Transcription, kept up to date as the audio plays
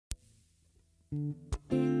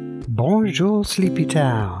Bonjour, Sleepy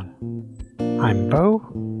Town. I'm Bo,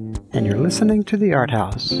 and you're listening to the Art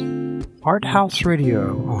House. Art House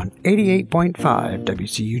Radio on 88.5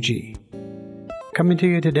 WCUG. Coming to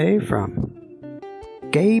you today from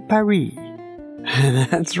Gay Paris.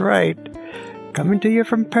 That's right, coming to you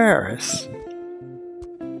from Paris.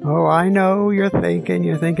 Oh, I know, you're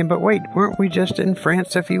thinking, but wait, weren't we just in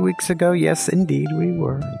France a few weeks ago? Yes, indeed, we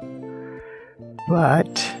were.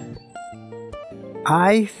 But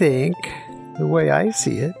I think the way I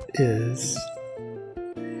see it is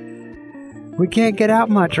we can't get out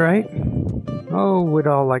much, right? Oh, we'd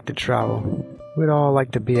all like to travel. We'd all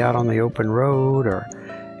like to be out on the open road or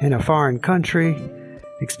in a foreign country,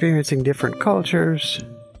 experiencing different cultures.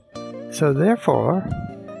 So therefore,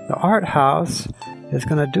 the Art House is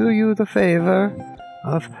going to do you the favor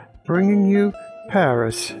of bringing you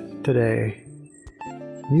Paris today.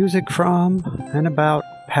 Music from and about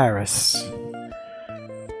Paris.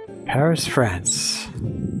 Paris, France.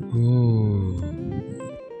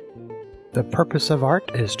 The purpose of art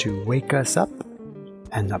is to wake us up,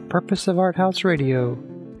 and the purpose of Art House Radio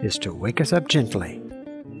is to wake us up gently.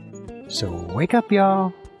 So wake up,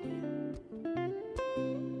 y'all.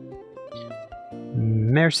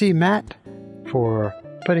 Merci, Matt, for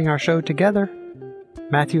putting our show together.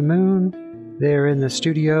 Matthew Moon, they're in the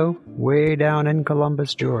studio way down in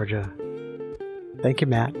Columbus, Georgia. Thank you,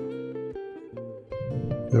 Matt.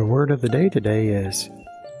 The word of the day today is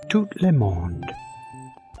tout le monde.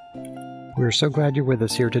 We're so glad you're with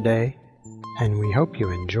us here today, and we hope you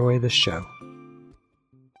enjoy the show.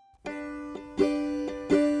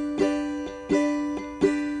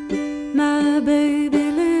 My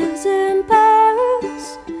baby lives in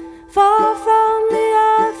Paris, far from the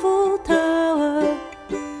Eiffel Tower,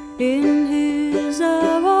 in his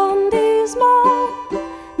arrondissement,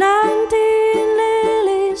 19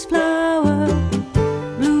 lilies flower,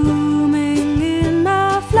 blooming in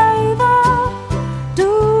my flavor,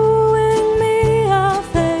 doing me a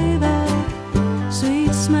favor,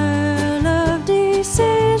 sweet smell of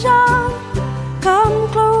decision, come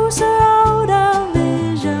closer out of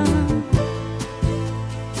vision,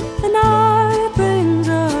 the night brings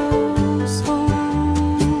us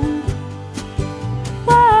home,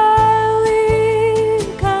 where we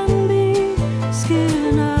can be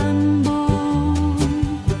skin and bone.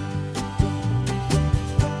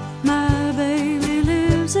 My baby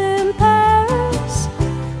lives in Paris,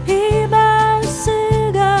 he buys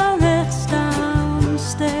cigarettes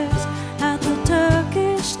downstairs at the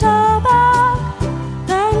Turkish tobacco,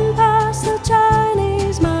 then past the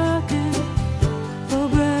Chinese market for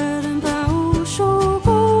bread and pain au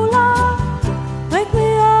chocolat. Wake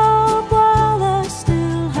me up while there's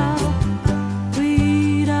still hope. We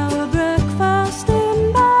eat our breakfast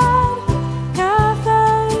in bed,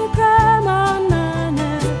 cafe creme on my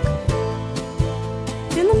neck.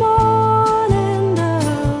 In the morning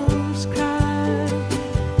doves cry,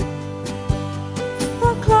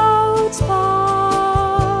 the clouds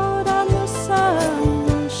part and the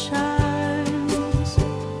sun shines.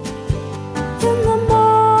 In the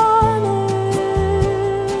morning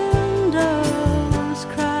doves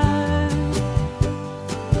cry,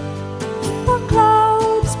 the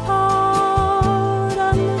clouds part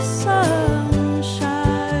and the sun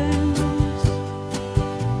shines.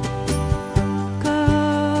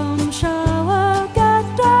 Come shower, get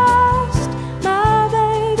dressed, my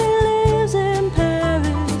baby lives in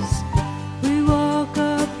Paris. We walk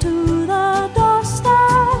up to the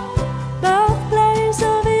doorstep, birthplace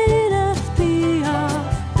of Edith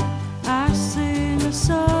Piaf. I sing a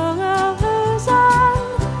song of hers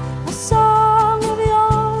and a song of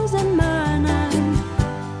yours and mine, and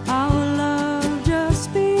our love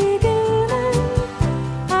just beginning.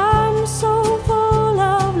 I'm so full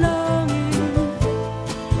of longing.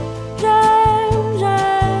 J'aime,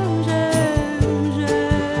 j'aime, j'aime,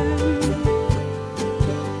 j'aime.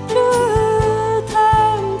 Je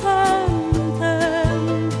t'aime, t'aime,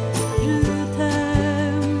 t'aime. Je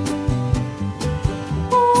t'aime.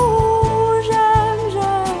 Oh, j'aime,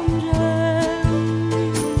 j'aime, j'aime.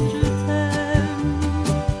 Je t'aime.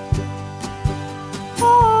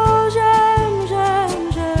 Oh, j'aime, j'aime,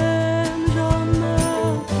 j'aime. J'en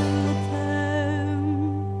meurs que t'aime.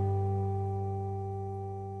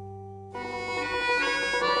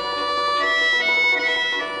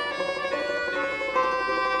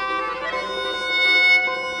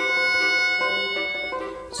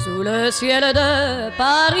 Sous le ciel de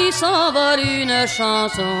Paris s'envole une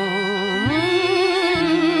chanson.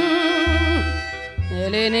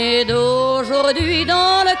 Elle est née d'aujourd'hui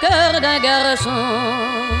dans le cœur d'un garçon.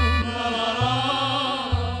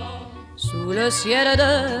 Sous Sous le ciel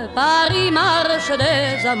de Paris marchent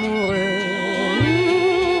des amoureux.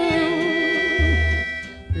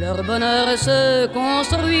 Leur bonheur se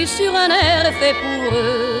construit sur un air fait pour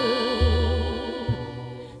eux.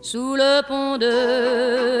 Sous le pont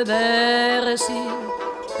de Bercy,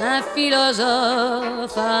 un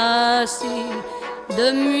philosophe assis,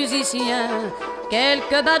 de musiciens,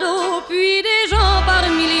 quelques badauds, puis des gens par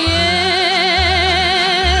milliers.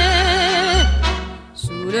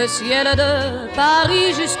 Sous le ciel de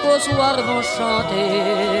Paris jusqu'au soir vont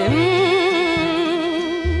chanter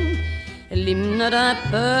l'hymne d'un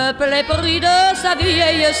peuple épris de sa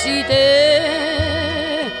vieille cité.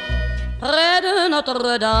 Près de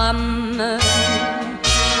Notre-Dame,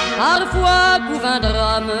 parfois couve un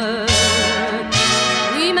drame.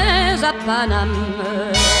 Oui, mais à Paname,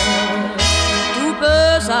 tout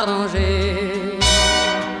peut s'arranger.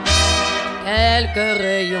 Quelques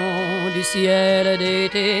rayons du ciel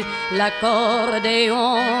d'été,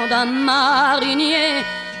 l'accordéon d'un marinier,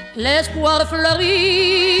 l'espoir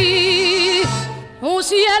fleurit au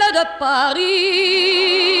ciel de Paris.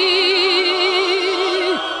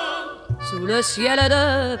 Sous le ciel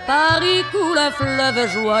de Paris coule un fleuve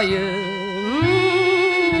joyeux.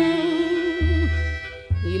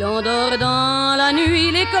 Il endort dans la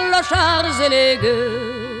nuit les clochards et les gueux.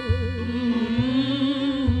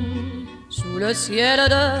 Sous le ciel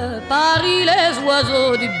de Paris les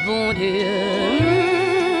oiseaux du bon Dieu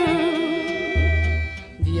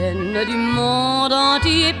viennent du monde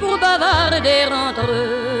entier pour bavarder entre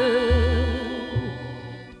eux.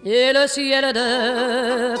 Et le ciel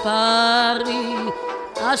de Paris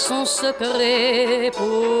a son secret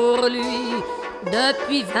pour lui.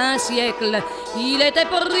 Depuis 20 siècles, il était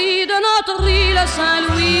pris de notre île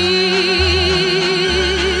Saint-Louis.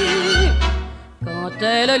 Quand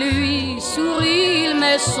elle lui sourit, il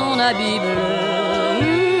met son habit bleu.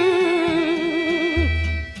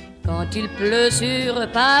 Quand il pleut sur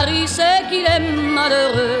Paris, c'est qu'il est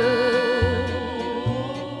malheureux.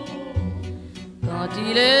 Quand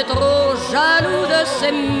il est trop jaloux de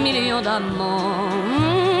ses millions d'amants,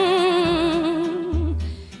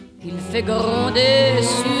 il fait gronder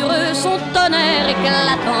sur eux son tonnerre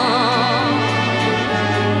éclatant.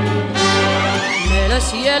 Mais le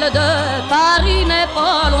ciel de Paris n'est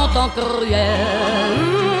pas longtemps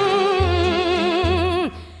cruel.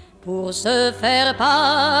 Pour se faire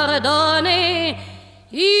pardonner,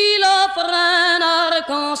 il offre un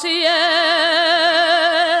arc-en-ciel.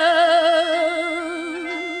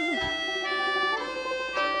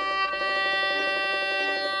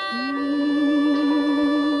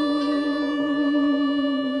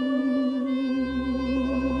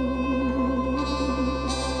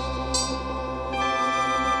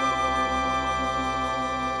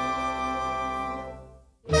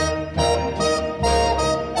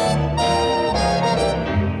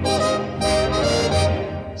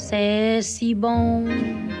 C'est si bon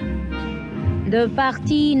de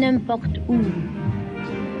partir n'importe où,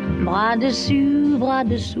 bras dessus, bras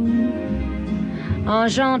dessous, en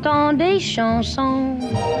chantant des chansons.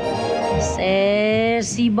 C'est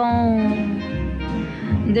si bon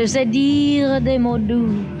de se dire des mots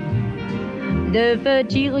doux, de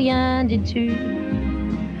petits rien du tout,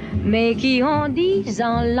 mais qui en disent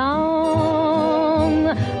en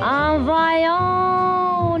langue, en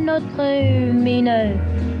voyant notre mine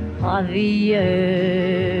ravie.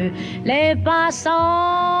 Les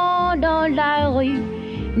passants dans la rue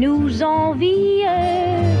nous envient.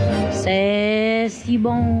 C'est si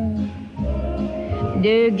bon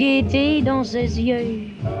de guetter dans ses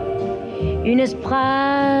yeux une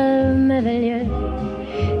esprit merveilleux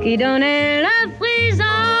qui donnait le frisson.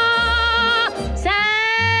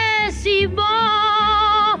 C'est si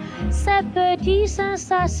bon, ces petites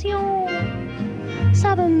sensations,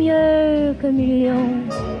 ça vaut mieux que millions.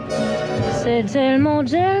 C'est tellement,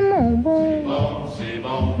 tellement bon.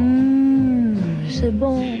 C'est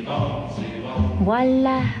bon.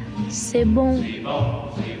 Voilà, c'est bon.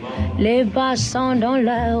 Les passants dans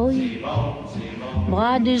la rue,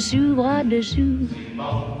 bras dessus,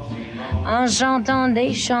 en chantant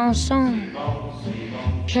des chansons.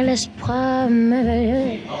 Quel esprit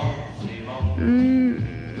merveilleux.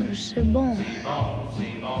 C'est bon.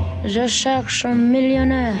 Je cherche un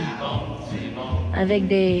millionnaire avec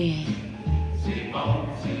des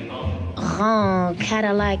grands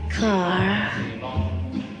Cadillac cars,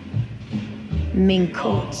 mink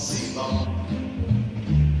coats,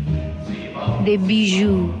 des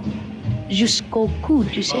bijoux jusqu'au cou,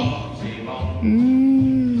 tu sais.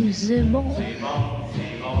 C'est bon.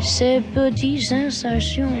 Ces petites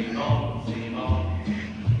sensations.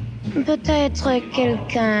 Peut-être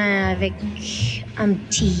quelqu'un avec un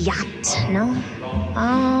petit yacht, non?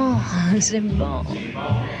 Oh, c'est bon.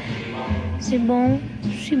 C'est bon,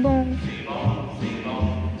 c'est bon.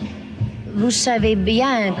 Vous savez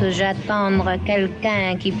bien que j'attends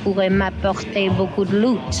quelqu'un qui pourrait m'apporter beaucoup de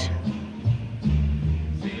loot.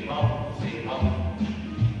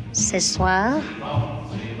 Ce soir,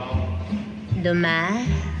 demain,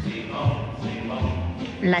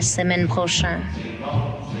 la semaine prochaine.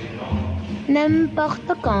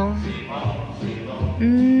 N'importe quand.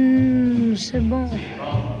 C'est bon.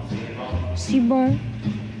 Si bon.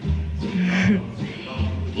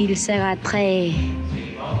 Il sera très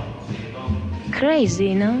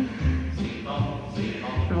crazy, non?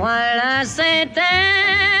 Voilà, c'est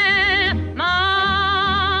tellement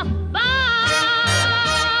bon.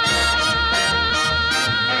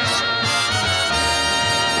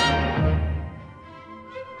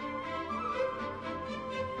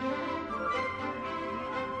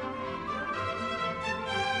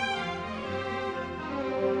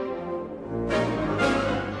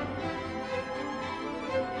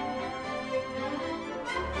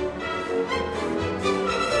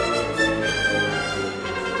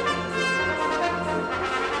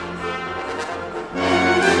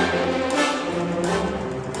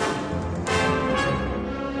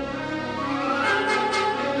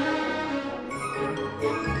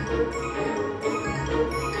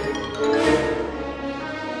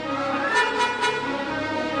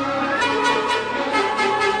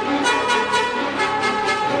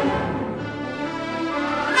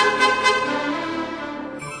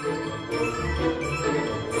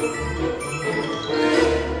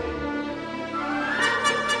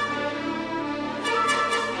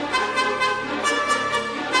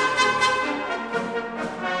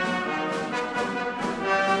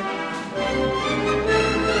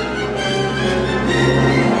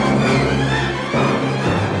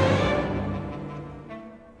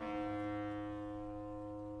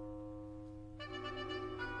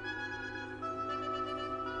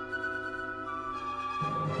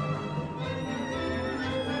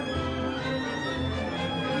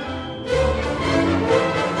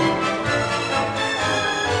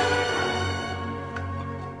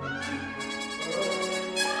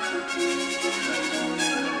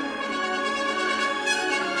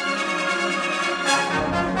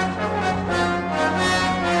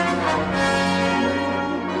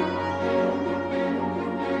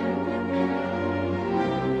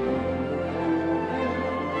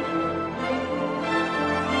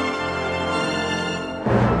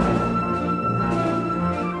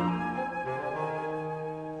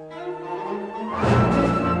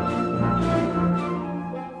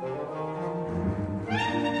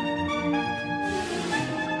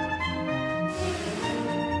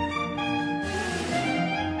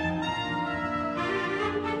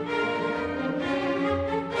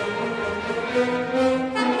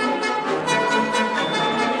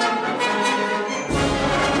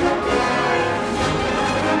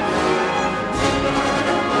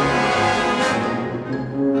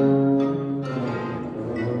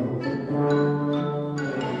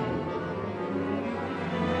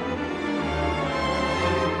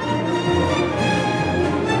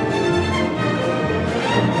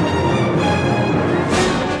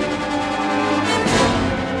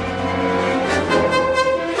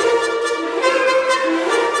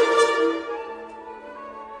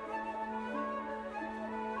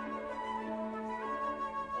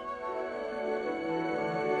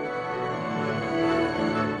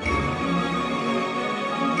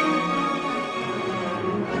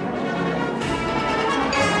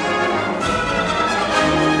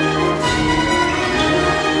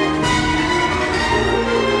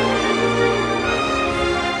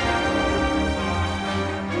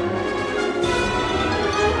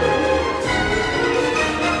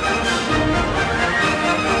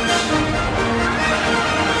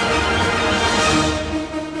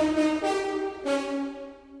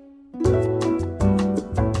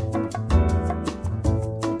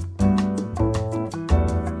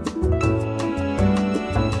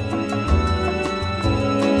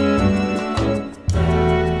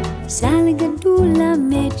 Salgadula,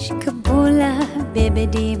 mechkabula,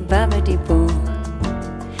 bébédi babadi bou.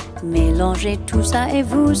 Mélangez tout ça et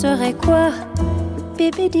vous aurez quoi?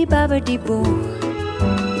 Bébédi babadi bou.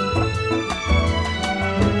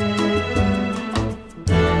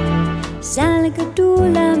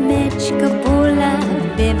 Salgadula, mechkabula,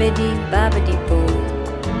 bébédi babadi bou.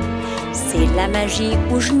 C'est la magie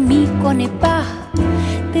où je m'y connais pas.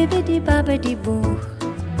 Bébédi babadi bou.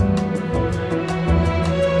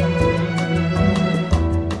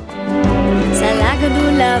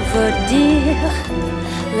 Salgadula veut dire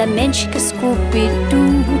la menschke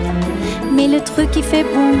Scooby-Doo. Mais le truc qui fait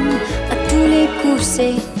bon à tous les coups,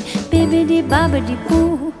 c'est bébé babadi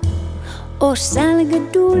boo. Oh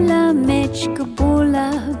salgadou la menschke boula,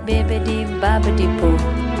 bébé babadi boo.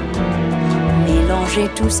 Mélangez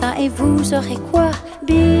tout ça et vous aurez quoi?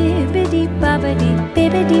 Bébé babadi,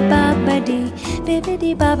 bébé babadi,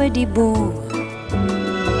 bébé babadi boo.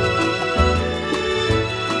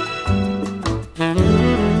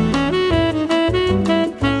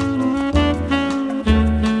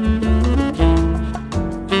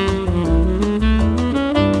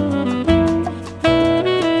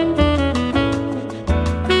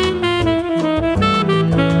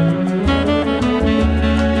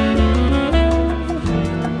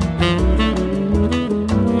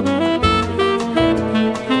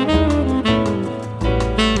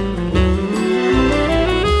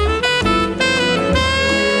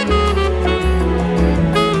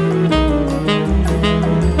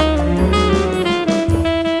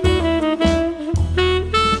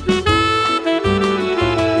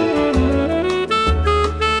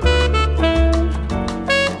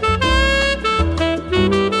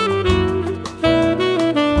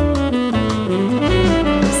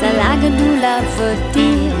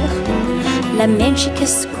 La menschke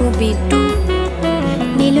Scooby-Doo.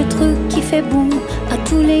 Mais le truc qui fait bon à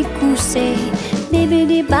tous les coups, c'est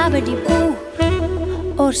bébé babadi boo.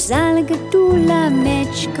 Oh salgadou la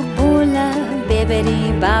menschke boula, bébé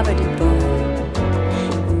babadi boo.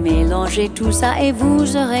 Mélangez tout ça et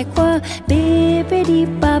vous aurez quoi? Bébé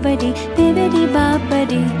babadi, bébé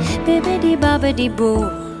babadi, bébé babadi boo.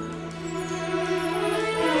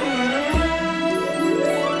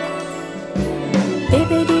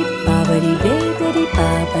 Bébé babadi, bébé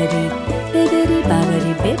babadi, bébé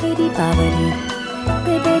babadi, bébé babadi,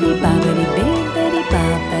 bébé babadi, bébé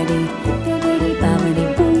babadi, bébé babadi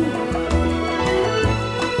boo.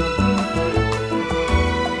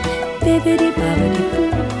 Bébé babadi boo.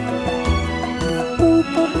 Boo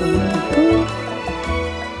boo boo boo boo.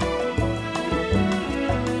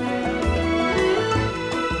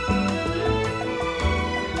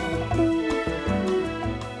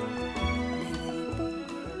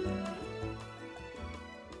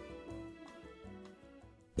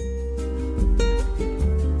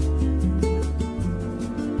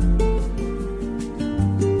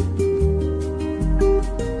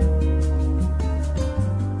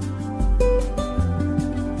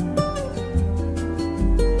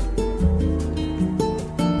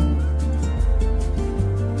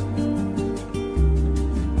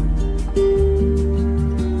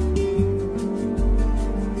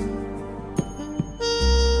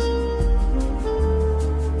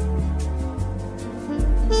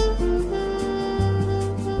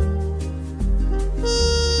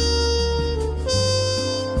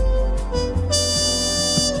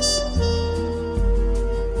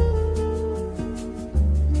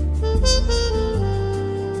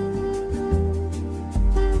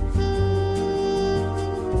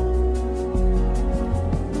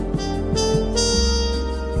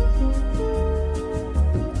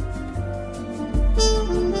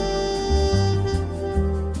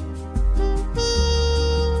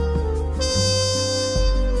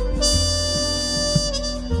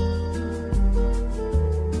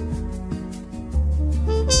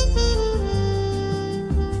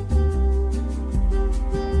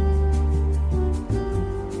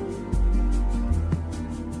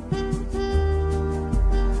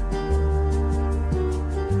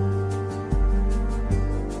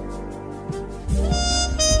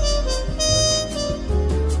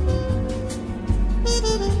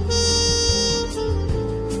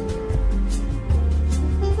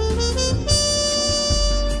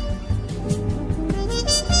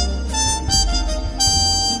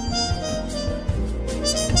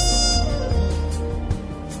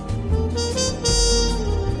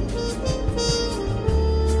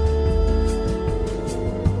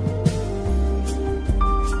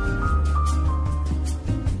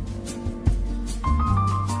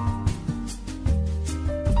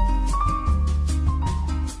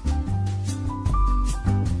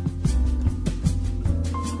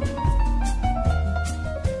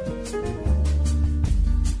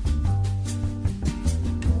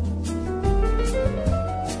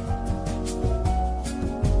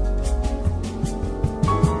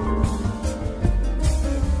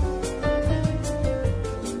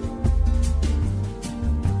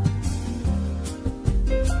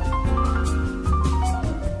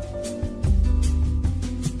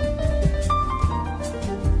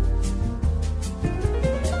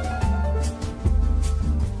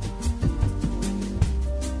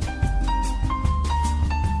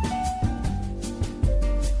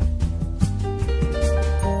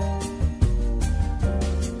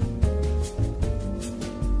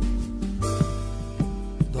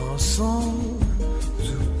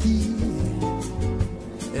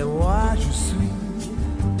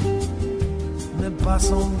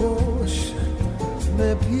 s'embauche,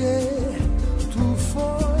 mes pieds tout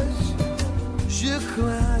fauchent. Je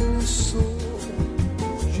crains le saut,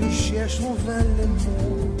 je cherche en vain les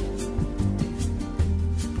mots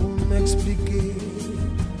pour m'expliquer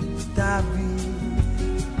ta vie.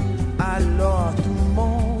 Alors tout le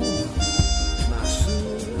monde, ma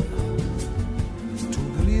soeur, tout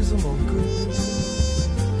brise mon cœur.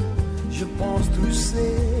 Je pense tu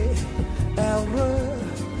sais, heureux,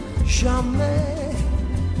 jamais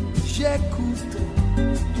j'écoute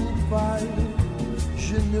tout parle,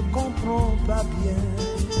 je ne comprends pas bien.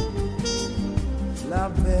 La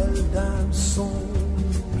belle dame son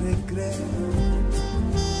regret,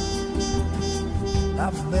 la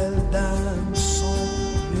belle dame son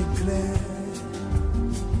regret.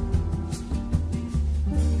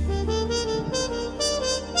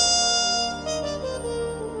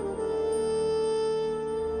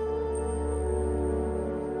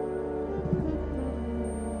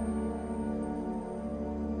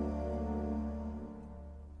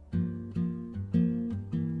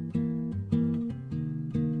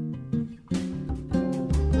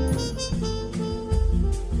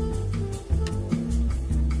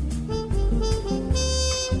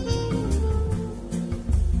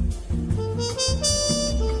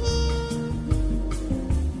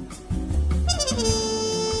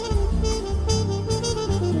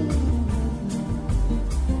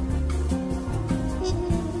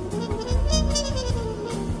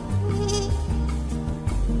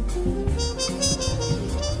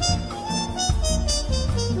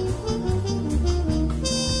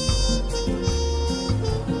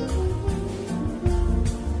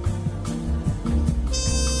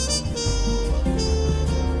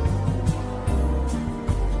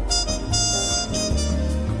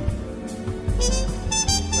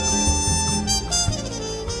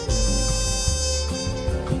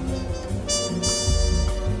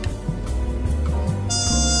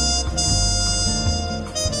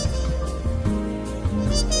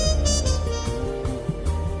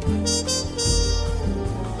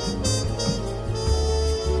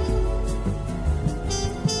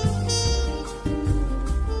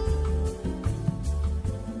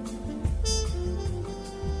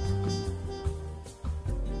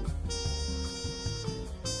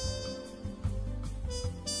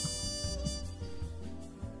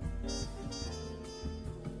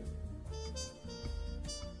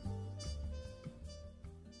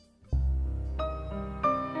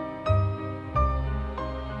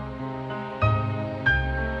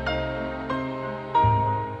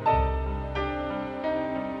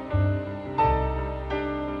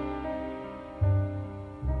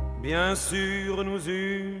 Bien sûr, nous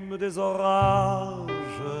eûmes des orages.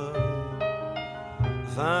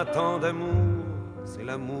 20 ans d'amour, c'est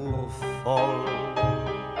l'amour folle.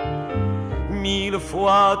 1000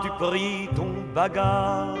 fois tu pris ton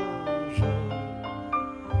bagage,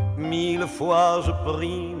 1000 fois je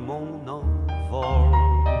pris mon envol.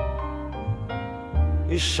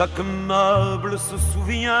 Et chaque meuble se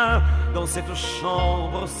souvient dans cette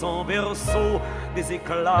chambre sans berceau des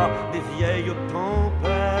éclats des vieilles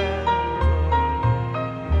tempêtes.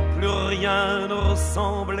 Plus rien ne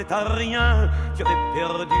ressemblait à rien, tu avais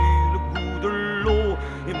perdu le goût de l'eau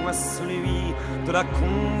et moi celui de la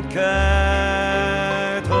conquête.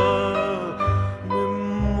 Mais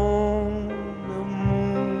mon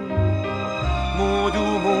amour, mon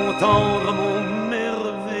doux, mon tendre, mon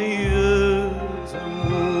merveilleux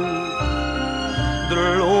amour, de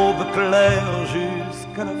l'aube claire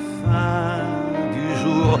jusqu'à la fin du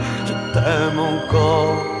jour, je t'aime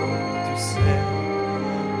encore, tu sais,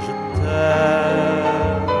 je t'aime.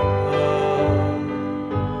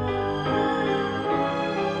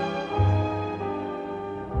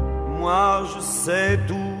 Moi je sais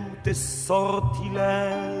tous tes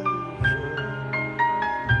sortilèges,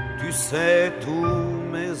 tu sais tous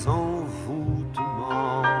mes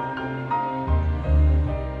envoûtements.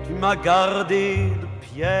 Tu m'as gardé de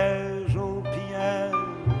piège en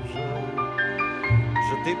piège,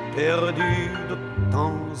 je t'ai perdu de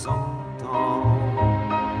temps en temps.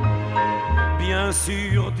 Bien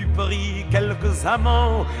sûr, tu pris quelques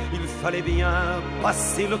amants, il fallait bien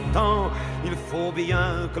passer le temps, il faut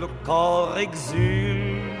bien que le corps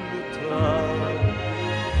exulte.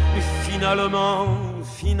 Et finalement,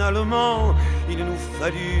 il nous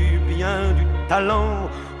fallut bien du talent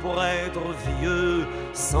pour être vieux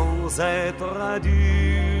sans être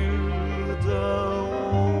adulte.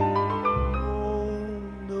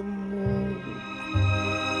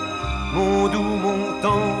 Mon doux, mon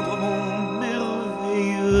tendre, mon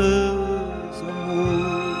merveilleux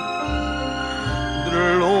amour, de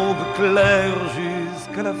l'aube claire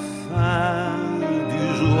jusqu'à la fin du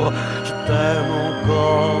jour. Je t'aime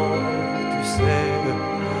encore, tu sais,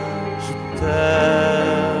 je t'aime.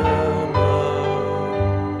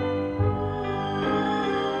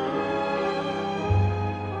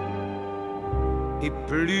 Et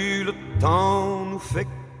plus le temps nous fait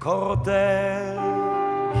cortège,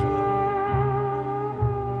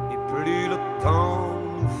 et plus le temps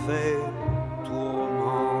nous fait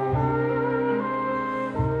tourment.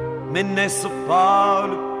 Mais n'est-ce pas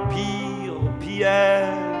le pire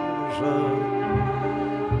piège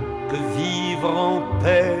que vivre en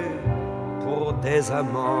paix pour des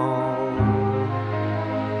amants?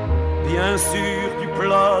 Bien sûr, tu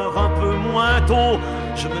pleures un peu moins tôt,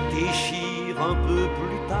 je me déchire un peu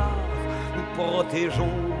plus tard, nous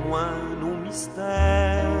protégeons moins nos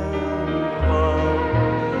mystères.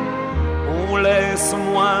 On laisse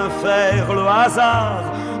moins faire le hasard,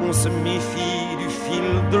 on se méfie du fil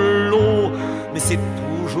de l'eau, mais c'est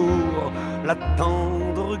toujours la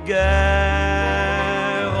tendre guerre.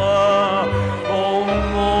 Oh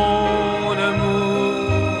mon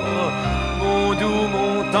amour, mon doux,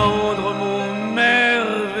 mon tendre, mon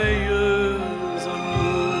merveilleux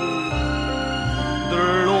amour, de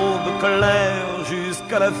l'aube claire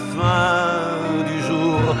jusqu'à la fin du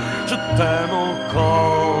jour, je t'aime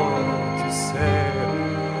encore, tu sais,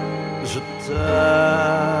 je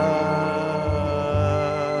t'aime.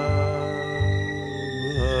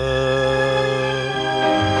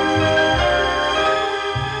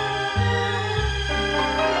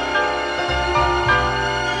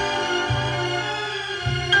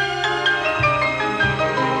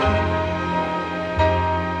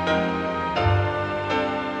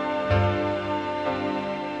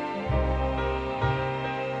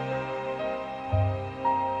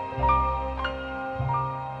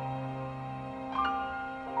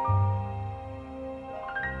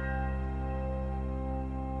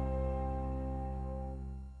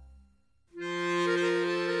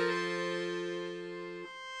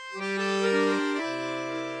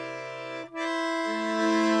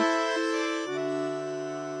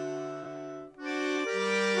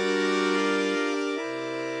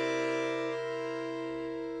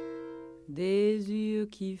 Des yeux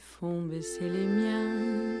qui font baisser les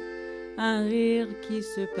miens, un rire qui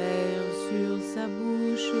se perd sur sa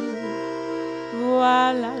bouche.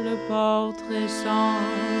 Voilà le portrait sans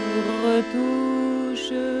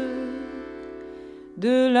retouche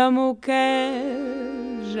de l'homme auquel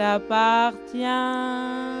j'appartiens.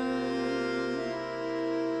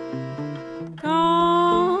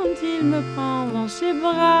 Quand il me prend dans ses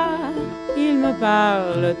bras, il me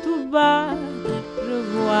parle tout bas, je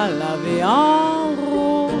vois la vie en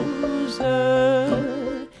rose.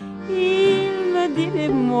 Il me dit des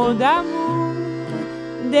mots d'amour,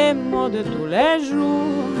 des mots de tous les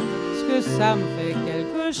jours, parce que ça me fait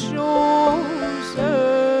quelque chose.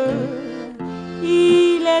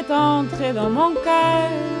 Il est entré dans mon cœur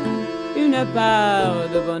une part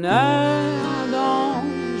de bonheur dont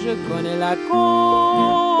je connais la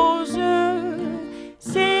cause.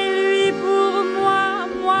 C'est lui pour moi,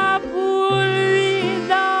 moi pour lui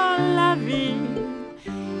dans la vie.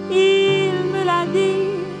 Il me l'a dit,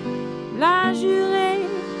 l'a juré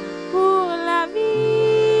pour la vie.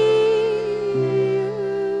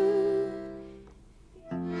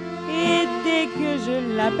 Et dès que je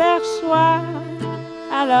l'aperçois,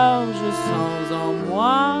 alors je sens en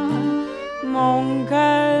moi mon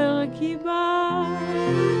cœur qui bat.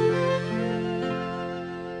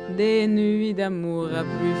 Des nuits d'amour à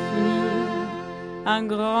plus finir, un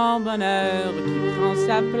grand bonheur qui prend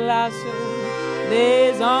sa place,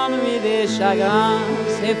 des ennuis, des chagrins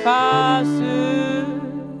s'effacent.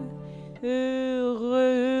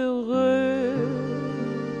 Heureux, heureux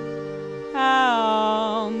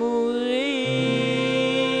à en mourir.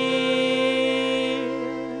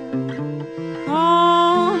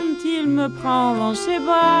 Quand il me prend dans ses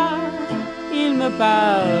bras, il me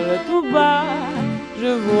parle tout bas,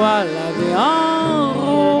 je vois la vie en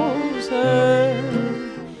rose.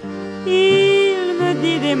 Il me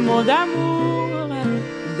dit des mots d'amour,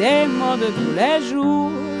 des mots de tous les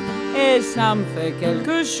jours, et ça me fait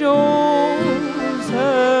quelque chose.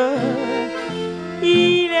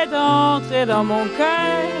 Il est entré dans mon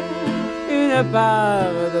cœur une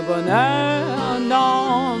part de bonheur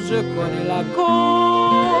dont je connais la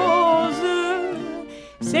cause.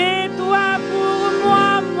 C'est toi pour moi,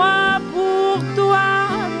 moi pour toi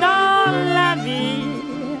dans la vie.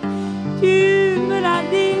 Tu me l'as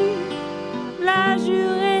dit, l'as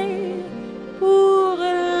juré pour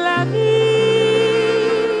la vie.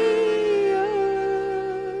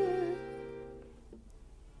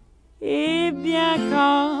 Et bien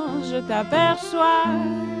quand je t'aperçois,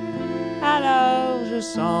 alors je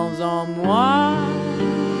sens en moi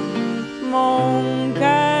mon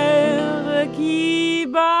cœur qui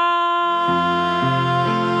bat.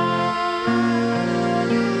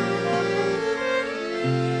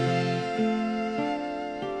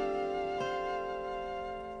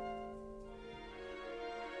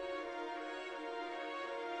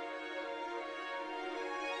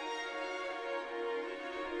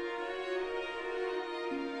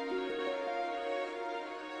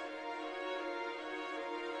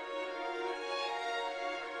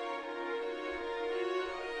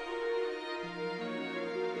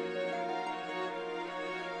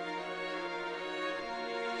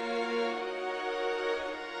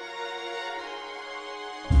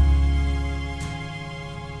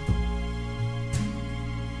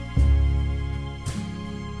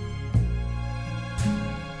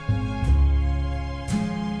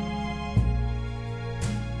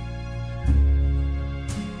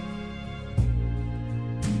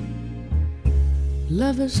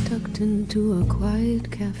 Lovers tucked into a quiet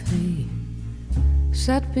cafe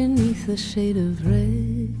sat beneath a shade of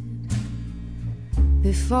red.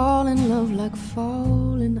 They fall in love like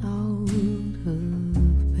falling out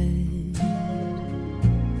of bed.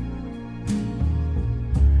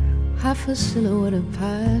 Half a silhouette of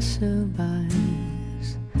passerbys,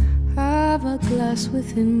 have a glass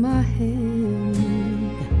within my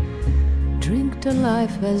hand. Drink to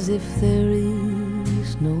life as if there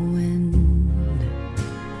is no end.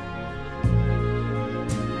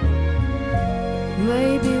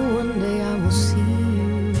 Maybe one day I will see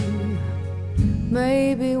you.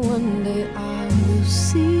 Maybe one day I will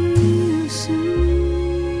see you soon.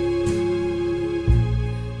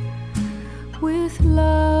 With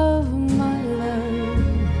love, my love,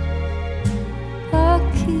 a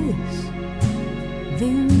kiss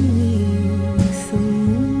beneath the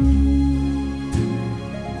moon.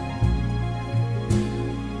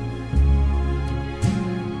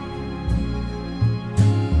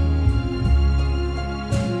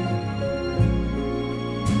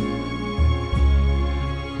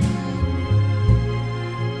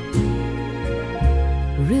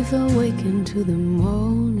 River waking to the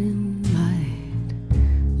morning light,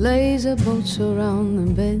 laser boats around the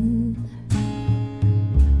bend,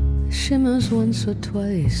 shimmers once or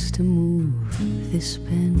twice to move this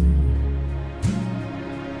bend.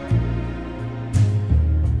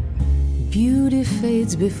 Beauty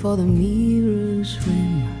fades before the mirror's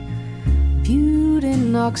rim. Beauty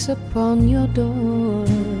knocks upon your door.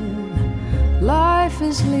 Life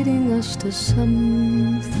is leading us to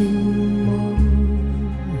something more.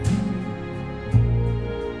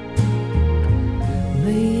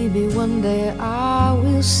 Maybe one day I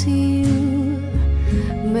will see you.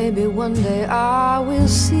 Maybe one day I will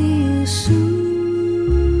see you soon.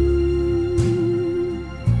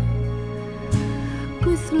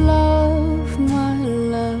 With love, my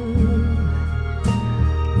love,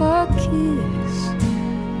 a kiss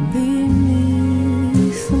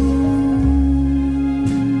beneath the moon.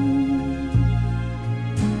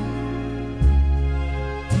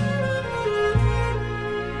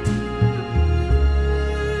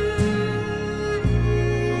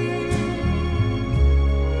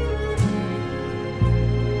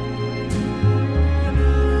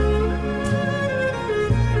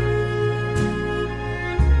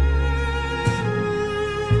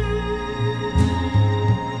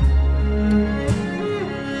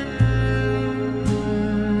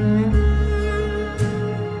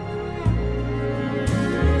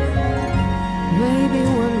 Maybe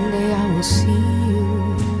one day I will see you.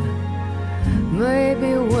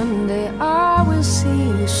 Maybe one day I will see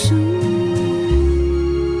you soon.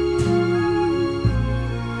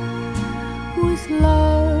 With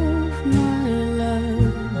love, my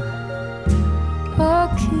love, a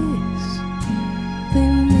kiss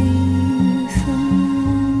beneath the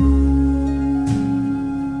moon.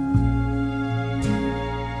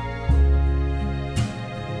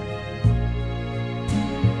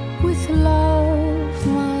 With love,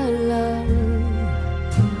 my love,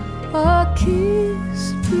 a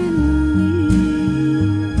kiss beneath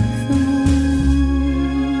the moon.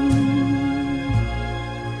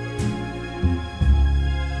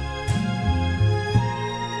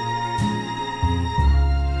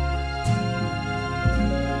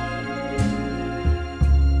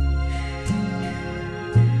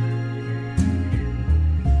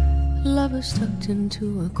 Lovers tucked into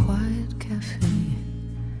a quiet cafe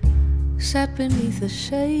sat beneath a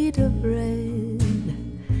shade of red.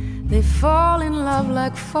 They fall in love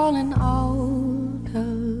like falling out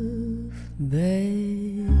of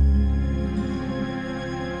bed.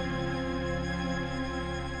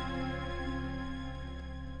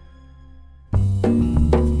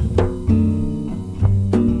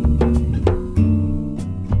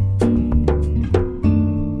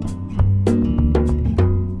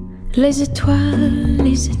 Les étoiles,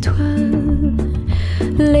 les étoiles,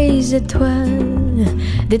 les étoiles.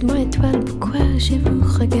 Dites-moi étoiles, pourquoi je vous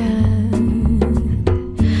regarde.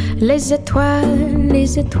 Les étoiles,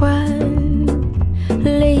 les étoiles,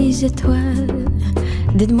 les étoiles.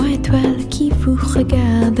 Dites-moi étoiles qui vous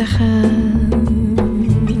regardera.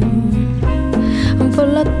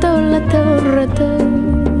 Volato, lato, rato,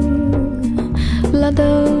 lado,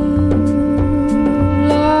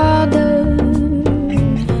 lado.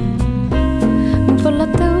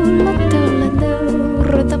 Volato, lato, lado,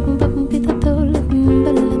 ratapampitato,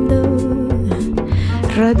 lambalado,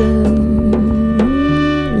 rado.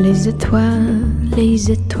 Les étoiles,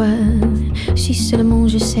 si seulement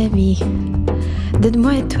je savais.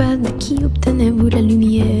 Dites-moi étoiles, de qui obtenez-vous la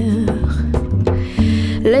lumière?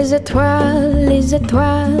 Les étoiles,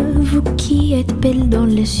 vous qui êtes belles dans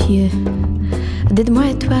les cieux. Dites-moi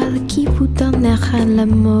étoiles, qui vous donnera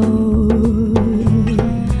l'amour?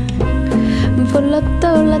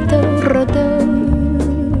 Volato, lato, rado,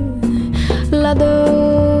 lado,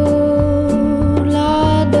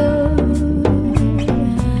 lado.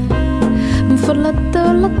 Volato,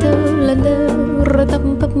 lato, lado,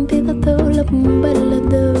 ratapampitato,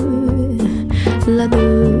 lambalado, lado.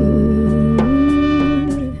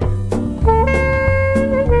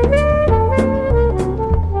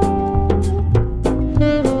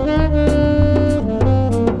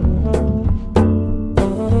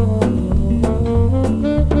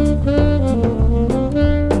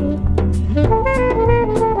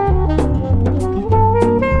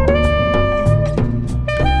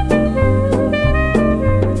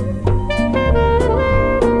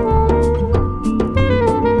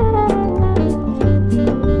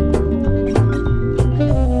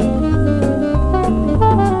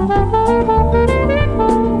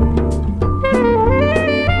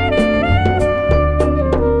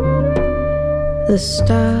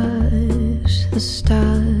 The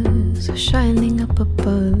stars are shining up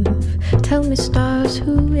above. Tell me, stars,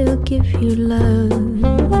 who will give you love?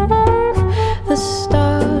 The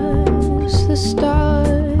stars,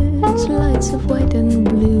 lights of white and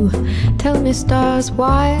blue. Tell me, stars,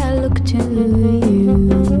 why I look to you.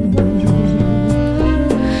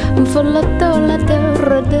 Volato, lato,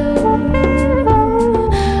 rado,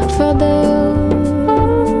 fado.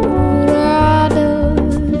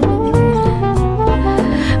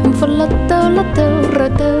 Volato, lato,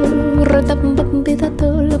 rado, ratapampitato,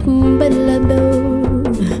 lambalado,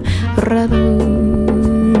 rado.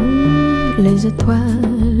 Les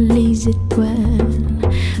étoiles, les étoiles,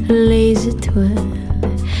 les étoiles.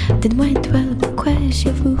 Dites-moi étoiles, pourquoi je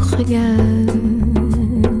vous regarde.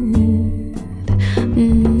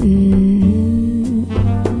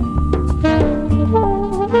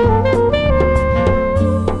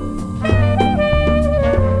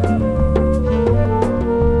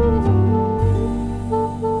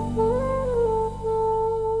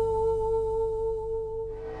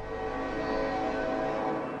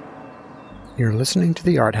 You're listening to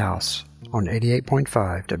The Art House on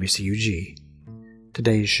 88.5 WCUG.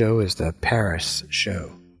 Today's show is the Paris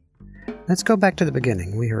Show. Let's go back to the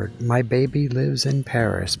beginning. We heard My Baby Lives in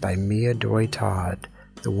Paris by Mia Doi Todd,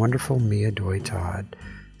 the wonderful Mia Doi Todd.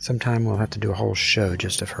 Sometime we'll have to do a whole show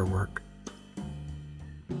just of her work.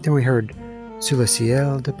 Then we heard Sous le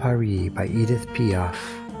ciel de Paris by Edith Piaf.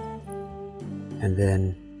 And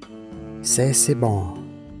then C'est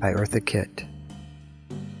bon by Eartha Kitt.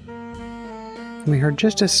 We heard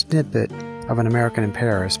just a snippet of An American in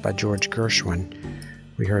Paris by George Gershwin.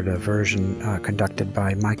 We heard a version conducted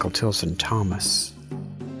by Michael Tilson Thomas.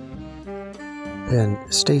 Then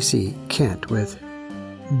Stacey Kent with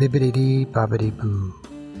Bibbidi Bobbidi Boo.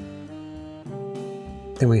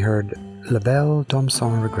 Then we heard La Belle Dame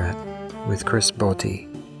Sans Regret with Chris Botti.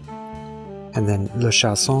 And then Le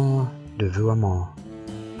Chanson de Vous Amant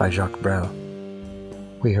by Jacques Brel.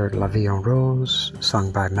 We heard La Vie en Rose, sung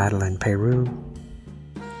by Madeleine Peyroux.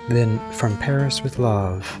 Then From Paris with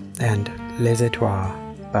Love and Les Étoiles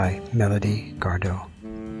by Melody Gardot.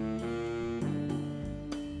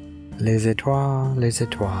 Les étoiles,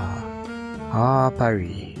 ah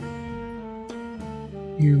Paris.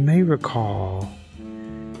 You may recall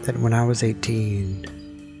that when I was 18,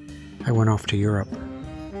 I went off to Europe.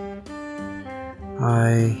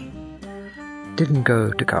 I didn't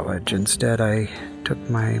go to college. Instead, I took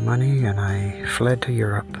my money and I fled to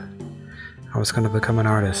Europe. I was going to become an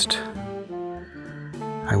artist.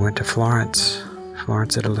 I went to Florence,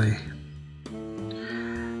 Italy.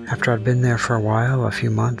 After I'd been there for a while, a few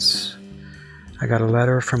months, I got a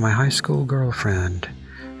letter from my high school girlfriend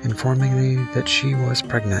informing me that she was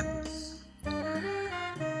pregnant.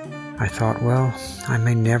 I thought, well, I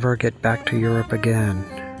may never get back to Europe again.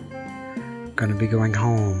 going to be going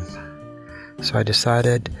home. So I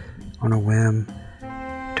decided on a whim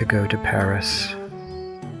to go to Paris.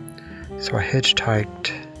 So I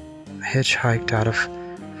hitchhiked out of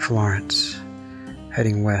Florence,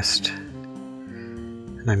 heading west.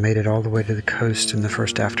 And I made it all the way to the coast in the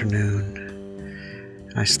first afternoon.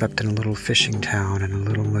 And I slept in a little fishing town and a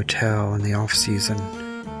little motel in the off-season.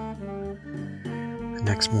 The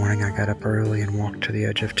next morning I got up early and walked to the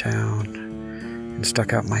edge of town and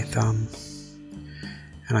stuck out my thumb.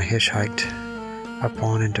 And I hitchhiked up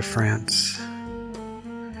on into France.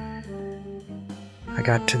 I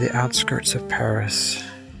got to the outskirts of Paris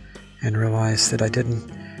and realized that I didn't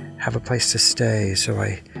have a place to stay, so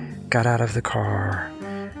I got out of the car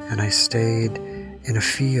and I stayed in a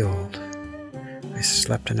field. I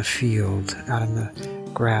slept in a field out in the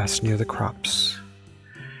grass near the crops.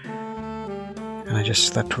 And I just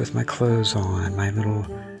slept with my clothes on, my little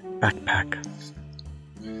backpack.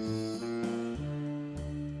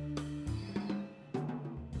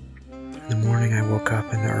 In the morning I woke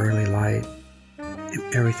up in the early light.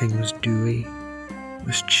 Everything was dewy, it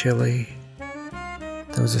was chilly.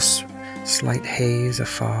 There was a slight haze of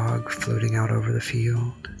fog floating out over the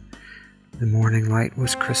field. The morning light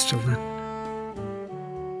was crystalline.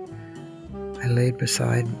 I laid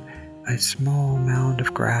beside a small mound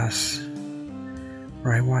of grass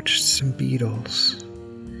where I watched some beetles,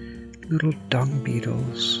 little dung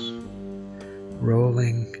beetles,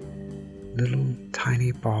 rolling little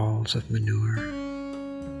tiny balls of manure.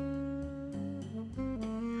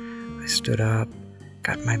 I stood up,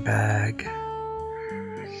 got my bag,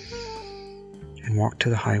 and walked to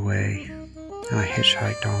the highway, and I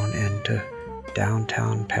hitchhiked on into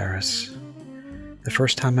downtown Paris. The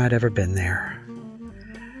first time I'd ever been there.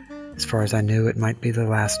 As far as I knew, it might be the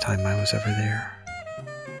last time I was ever there.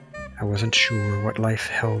 I wasn't sure what life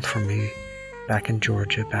held for me back in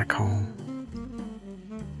Georgia, back home.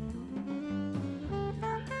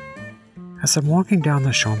 As I'm walking down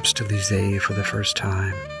the Champs-Élysées for the first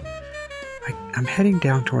time, I'm heading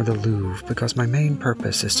down toward the Louvre because my main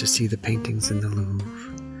purpose is to see the paintings in the Louvre.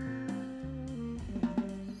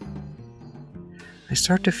 I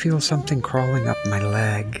start to feel something crawling up my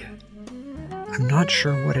leg. I'm not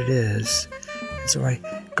sure what it is, and so I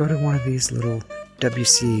go to one of these little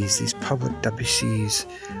WCs, these public WCs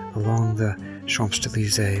along the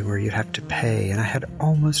Champs-Élysées where you have to pay, and I had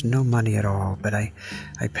almost no money at all, but I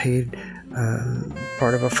paid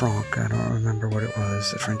part of a franc. I don't remember what it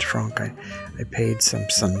was, a French franc. I paid some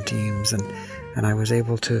centimes, and I was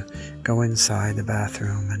able to go inside the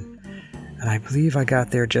bathroom, and I believe I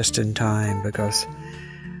got there just in time because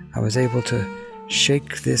I was able to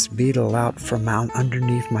shake this beetle out from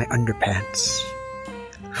underneath my underpants,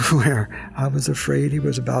 where I was afraid he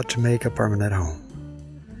was about to make a permanent home.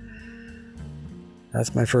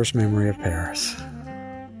 That's my first memory of Paris.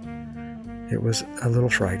 It was a little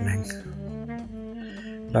frightening,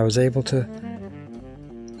 but I was able to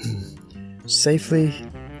safely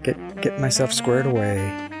get myself squared away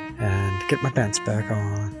and get my pants back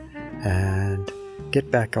on and get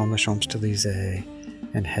back on the Champs-Élysées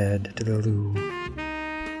and head to the Louvre.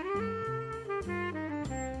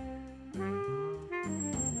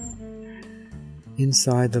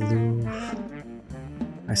 Inside the Louvre,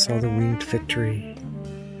 I saw the Winged Victory.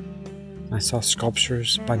 I saw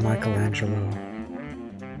sculptures by Michelangelo.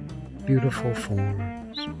 Beautiful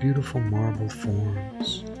forms, beautiful marble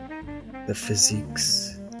forms, the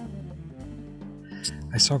physiques.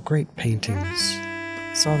 I saw great paintings.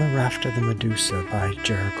 I saw the Raft of the Medusa by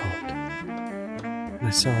Géricault. And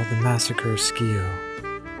I saw the Massacre of Schio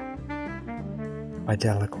by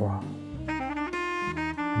Delacroix.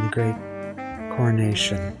 And the great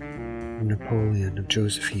Coronation of Napoleon of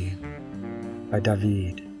Josephine by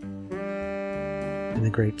David. And the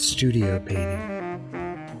great studio painting,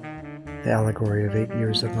 The Allegory of 8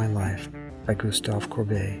 Years of My Life by Gustave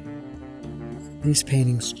Courbet. These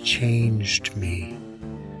paintings changed me.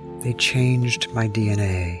 They changed my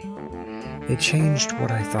DNA. They changed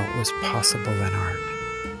what I thought was possible in art.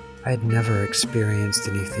 I had never experienced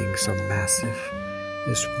anything so massive.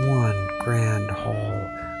 This one grand hall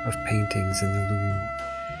of paintings in the Louvre.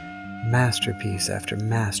 Masterpiece after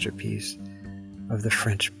masterpiece of the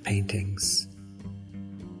French paintings.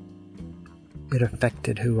 It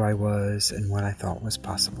affected who I was and what I thought was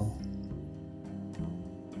possible.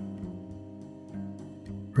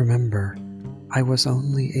 Remember, I was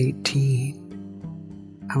only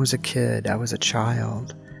 18. I was a kid, I was a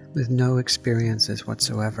child, with no experiences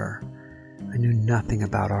whatsoever. I knew nothing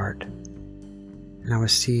about art, and I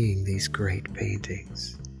was seeing these great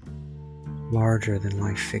paintings, larger than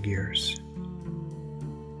life figures,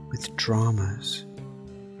 with dramas,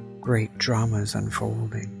 great dramas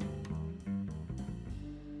unfolding.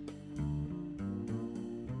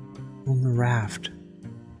 On the raft,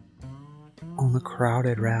 on the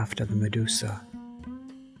crowded raft of the Medusa,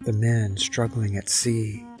 the men struggling at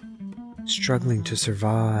sea, struggling to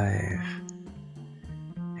survive,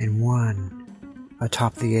 and one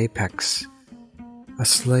atop the apex, a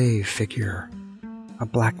slave figure, a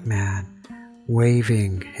black man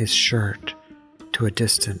waving his shirt to a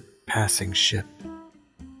distant passing ship.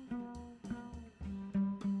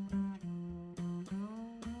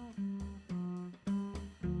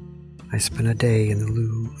 I spent a day in the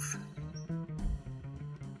Louvre,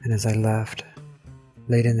 and as I left,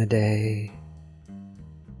 late in the day,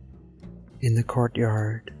 in the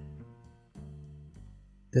courtyard,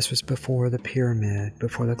 this was before the pyramid,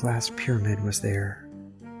 before the glass pyramid was there,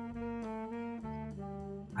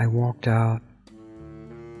 I walked out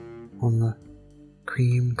on the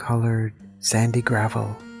cream-colored sandy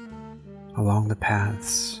gravel along the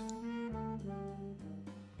paths.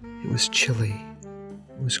 It was chilly.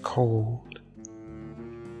 It was cold.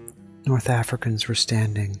 North Africans were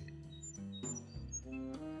standing.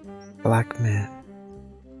 Black men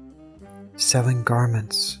selling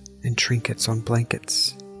garments and trinkets on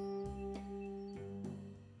blankets.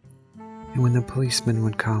 And when the policemen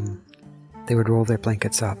would come, they would roll their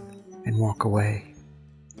blankets up and walk away.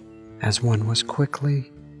 As one was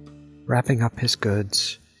quickly wrapping up his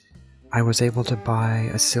goods, I was able to buy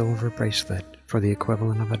a silver bracelet for the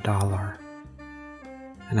equivalent of $1.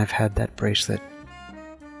 And I've had that bracelet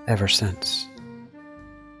ever since.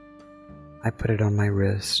 I put it on my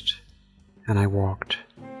wrist, and I walked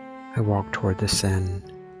toward the Seine.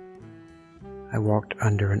 I walked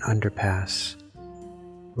under an underpass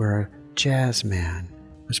where a jazz man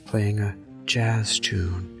was playing a jazz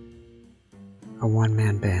tune, a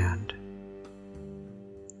one-man band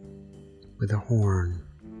with a horn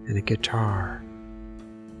and a guitar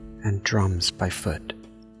and drums by foot.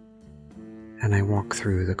 And I walk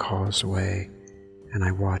through the causeway and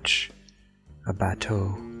I watch a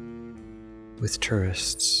bateau with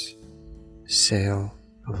tourists sail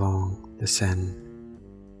along the Seine.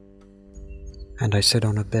 And I sit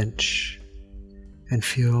on a bench and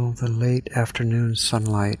feel the late afternoon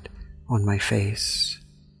sunlight on my face,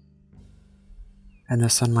 and the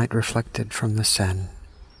sunlight reflected from the Seine,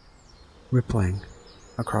 rippling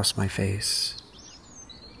across my face.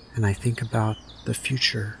 And I think about the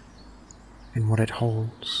future and what it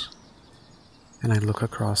holds, and I look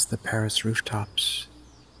across the Paris rooftops,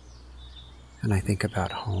 and I think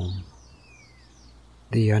about home,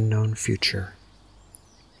 the unknown future,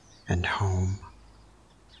 and home.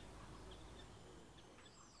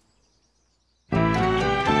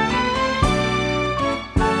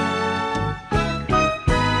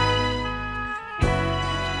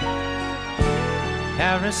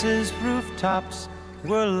 Paris's rooftops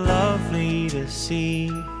were lovely to see,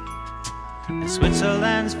 and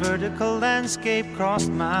Switzerland's vertical landscape crossed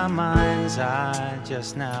my mind's eye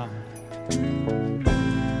just now.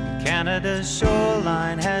 Canada's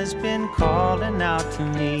shoreline has been calling out to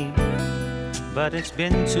me, but it's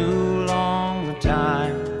been too long a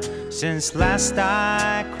time since last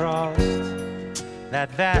I crossed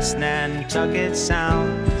that vast Nantucket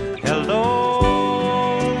Sound.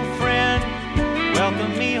 Hello, friend,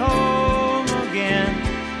 welcome me home again.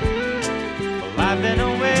 Well, I've been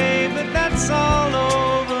away, but that's all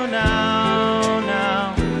over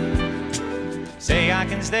now. Say I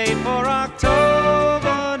can stay for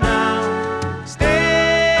October now.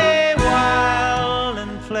 Stay wild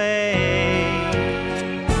and play.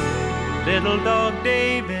 Little dog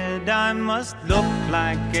David, I must look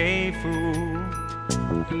like a fool.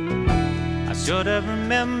 I should have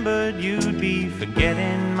remembered you'd be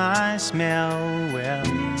forgetting my smell. Well,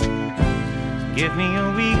 give me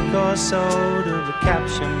a week or so to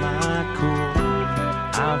recapture my cool.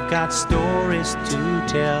 I've got stories to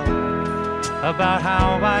tell about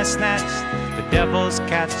how I snatched the devil's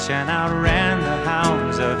catch and outran the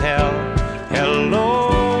hounds of hell.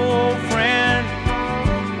 Hello, friend,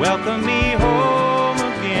 welcome me home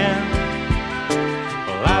again.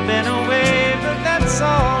 Well, I've been away, but that's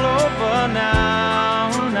all over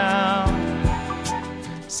now.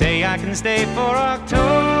 Say I can stay for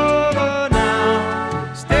October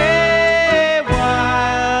now. Stay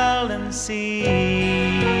wild and see.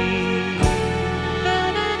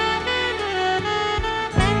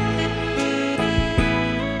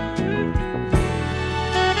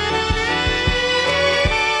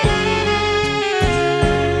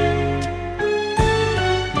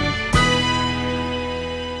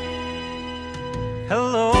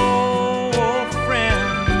 Hello, old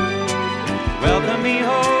friend, welcome me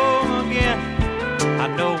home again. I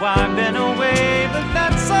know I've been away, but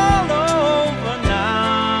that's all over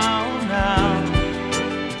now.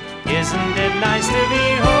 Isn't it nice to be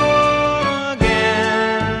home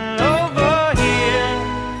again? Over here,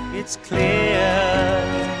 it's clear.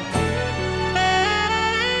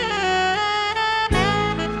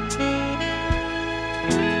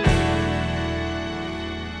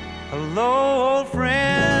 Hello, old friend.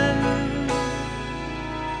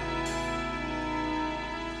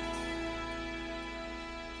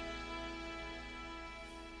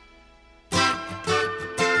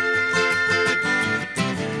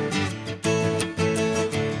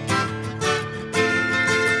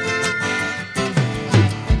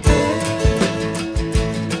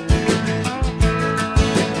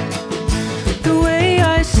 The way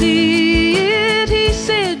I see it, he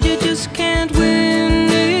said you just can't win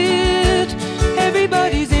it.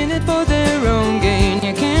 Everybody's in it for their own gain.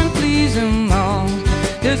 You can't please them all.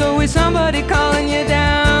 There's always somebody calling you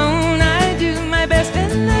down. I do my best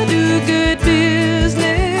and I do good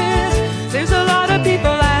business. There's a lot of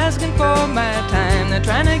people asking for my time. They're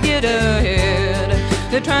trying to get ahead.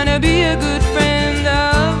 They're trying to be a good friend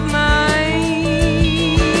of mine.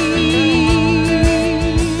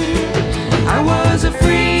 I was a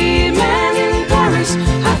free man in Paris.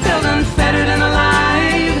 I felt unfettered and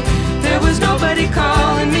alive. There was nobody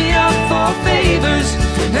calling me up for favors,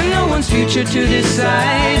 and no one's future to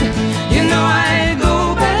decide. You know I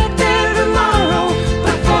go back there tomorrow,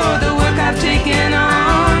 but for the work I've taken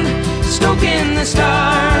on, stoking the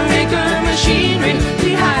Star Maker machinery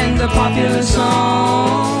behind the popular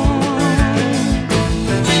song.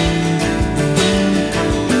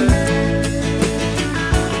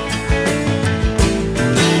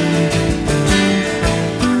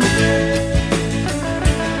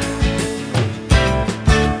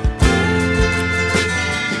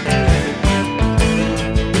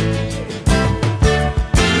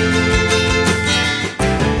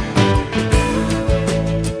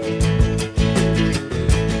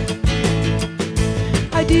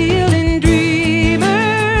 I deal in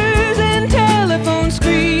dreamers and telephone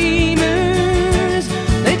screamers.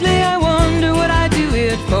 Lately I wonder what I'd do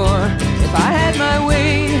it for. If I had my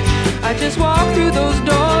way, I'd just walk through those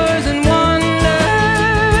doors and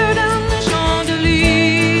wander down the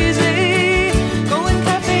Champs-Élysées, going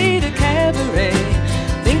cafe to cabaret,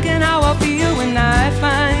 thinking how I'll feel when I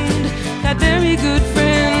find that very good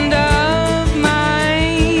friend of mine.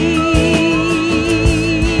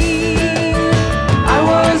 I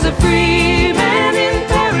was a free man in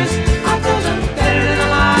Paris. I felt unfettered and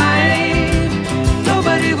alive.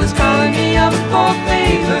 Nobody was calling me up for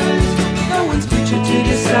favors. No one's future to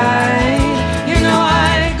decide. You know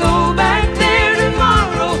I go back there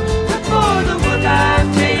tomorrow, but for the work I've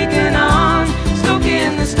taken on,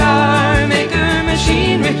 stoking the Star Maker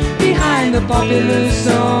machinery behind the popular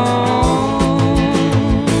song.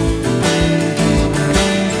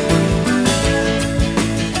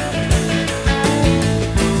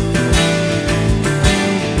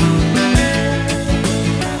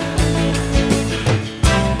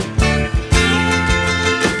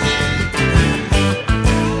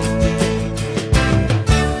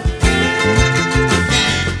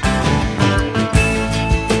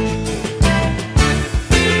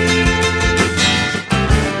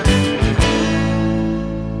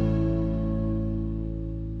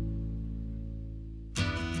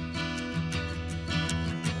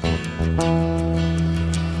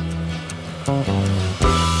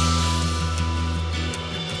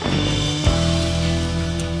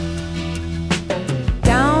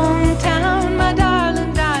 Downtown, my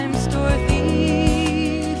darling dime store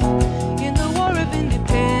thief, in the War of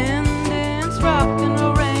Independence, rock and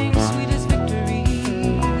roll rang sweet as victory.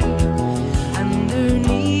 Under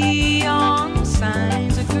neon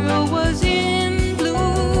signs, a girl was in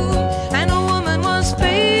bloom, and a woman was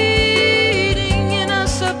fading in a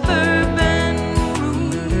suburban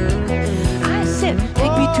room. I said,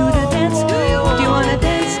 take me to the dance. Do you wanna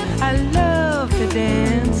dance? I love to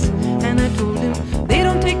dance. And I told him, they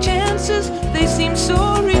don't take chances. They seem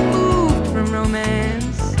so removed from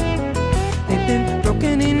romance. They've been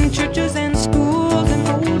broken in churches and schools and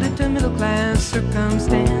molded to middle class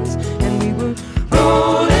circumstance. And we were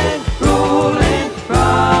rolling, rolling,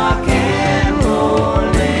 rock and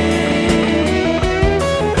rolling.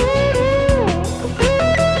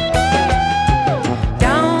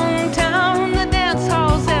 Downtown, the dance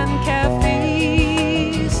halls and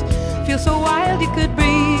cafes feel so wild you could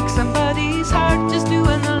break somebody's heart just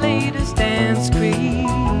doing the latest dance craze.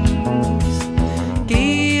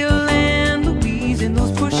 Gail and Louise in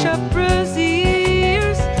those push-up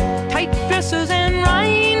brassiers, tight dresses and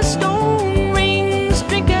rhinestones.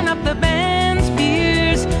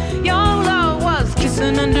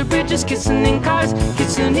 bridges, kissing in cars,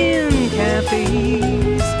 kissing in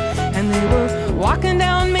cafes. And they were walking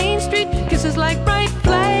down Main Street, kisses like bright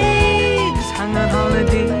flags hung on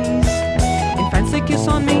holidays. In France they kiss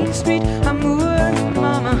on Main Street, amour,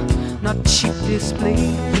 mama, not cheap display.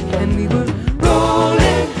 And we were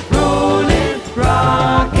rolling, rolling,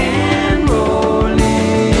 rock and rolling.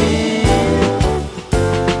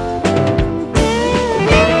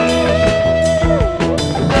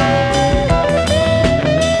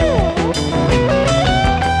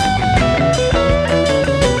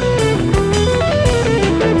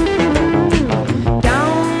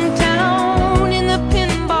 Downtown in the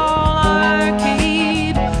pinball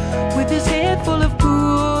arcade, with his head full of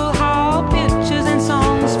pool hall pictures and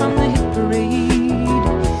songs from the hit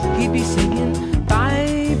parade, he'd be singing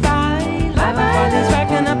bye bye, bye bye. He's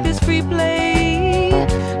racking up his free play.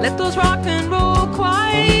 Let those rock and roll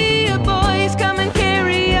choir boys come and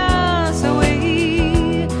carry us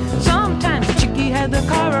away. Sometimes Chicky had the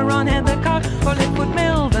car, or Ron had the car, or Liquid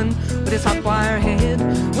Melvin with his hot wire head.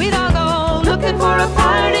 We'd all go looking for a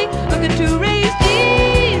party, looking to raise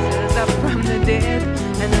Jesus up from the dead.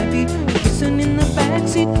 And I'd be kissing in the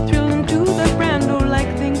backseat, thrilling to the brando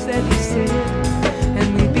like things that he said.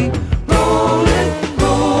 And we'd be rolling,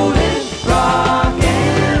 rolling, rock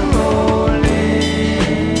and rolling.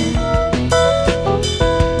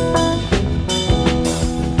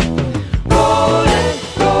 Rolling,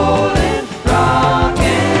 rolling, rock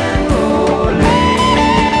and rolling.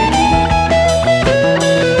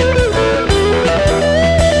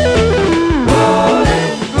 Rolling,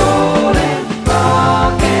 rolling,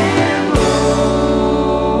 rock and rolling.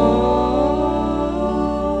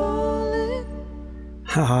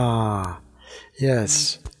 Haha.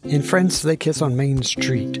 Yes. In France, they kiss on Main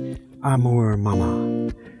Street. Amour,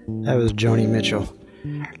 mama. That was Joni Mitchell.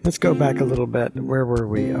 Let's go back a little bit. Where were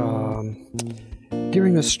we?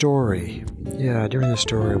 During the story. Yeah, during the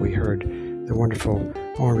story, we heard the wonderful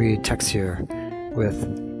Henri Texier with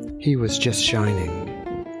He Was Just Shining.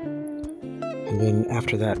 And then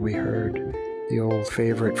after that, we heard the old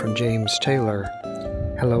favorite from James Taylor,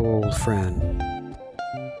 Hello, Old Friend.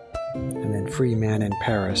 And then Free Man in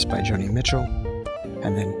Paris by Joni Mitchell.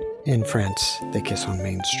 And then In France, They Kiss on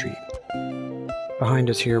Main Street. Behind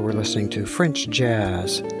us here, we're listening to French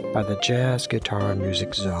Jazz by the Jazz Guitar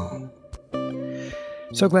Music Zone.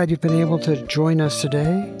 So glad you've been able to join us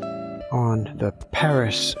today on the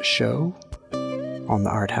Paris show on the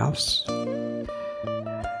Art House.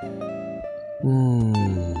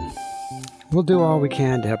 We'll do all we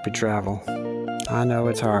can to help you travel. I know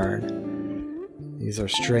it's hard. These are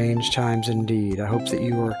strange times indeed. I hope that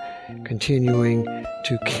you are continuing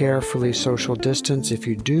to carefully social distance. If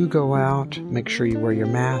you do go out, make sure you wear your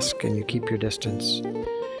mask and you keep your distance.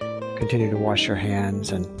 Continue to wash your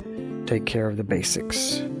hands and take care of the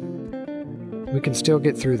basics. We can still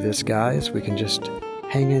get through this, guys. We can just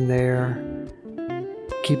hang in there,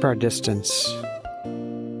 keep our distance,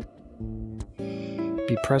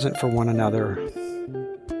 be present for one another.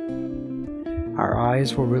 Our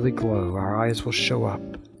eyes will really glow. Our eyes will show up.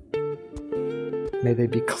 May they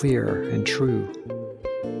be clear and true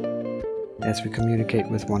as we communicate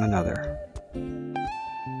with one another.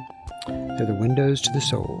 They're the windows to the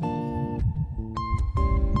soul.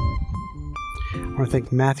 I want to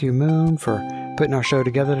thank Matthew Moon for putting our show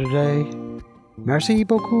together today. Merci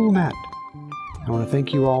beaucoup, Matt. I want to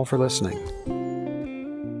thank you all for listening.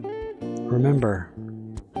 Remember,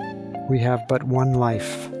 we have but one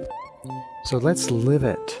life, so let's live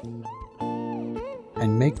it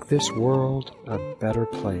and make this world a better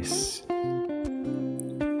place.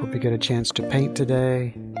 Hope you get a chance to paint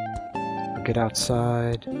today, or get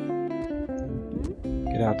outside and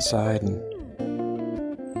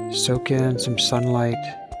soak in some sunlight,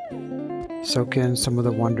 soak in some of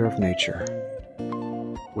the wonder of nature.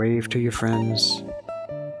 Wave to your friends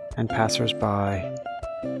and passers-by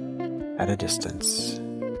at a distance.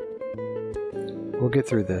 We'll get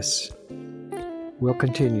through this. We'll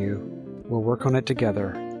continue. We'll work on it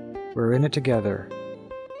together. We're in it together,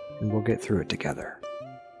 and we'll get through it together.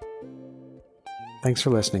 Thanks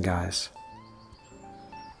for listening, guys.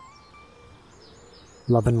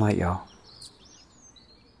 Love and light, y'all.